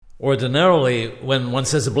Ordinarily, when one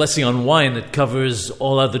says a blessing on wine, it covers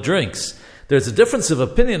all other drinks. There's a difference of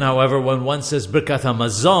opinion, however, when one says Birkat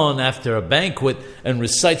HaMazon after a banquet and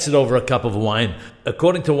recites it over a cup of wine.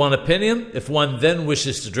 According to one opinion, if one then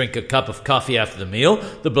wishes to drink a cup of coffee after the meal,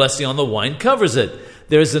 the blessing on the wine covers it.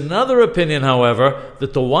 There's another opinion, however,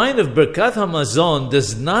 that the wine of Birkat HaMazon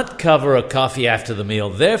does not cover a coffee after the meal.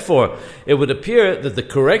 Therefore, it would appear that the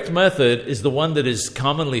correct method is the one that is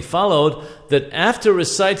commonly followed, that after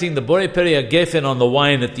reciting the Borei Peri HaGefen on the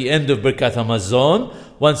wine at the end of Birkat HaMazon,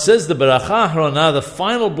 one says the Beracha Achrona, the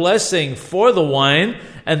final blessing for the wine,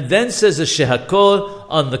 and then says a Shehakol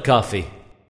on the coffee.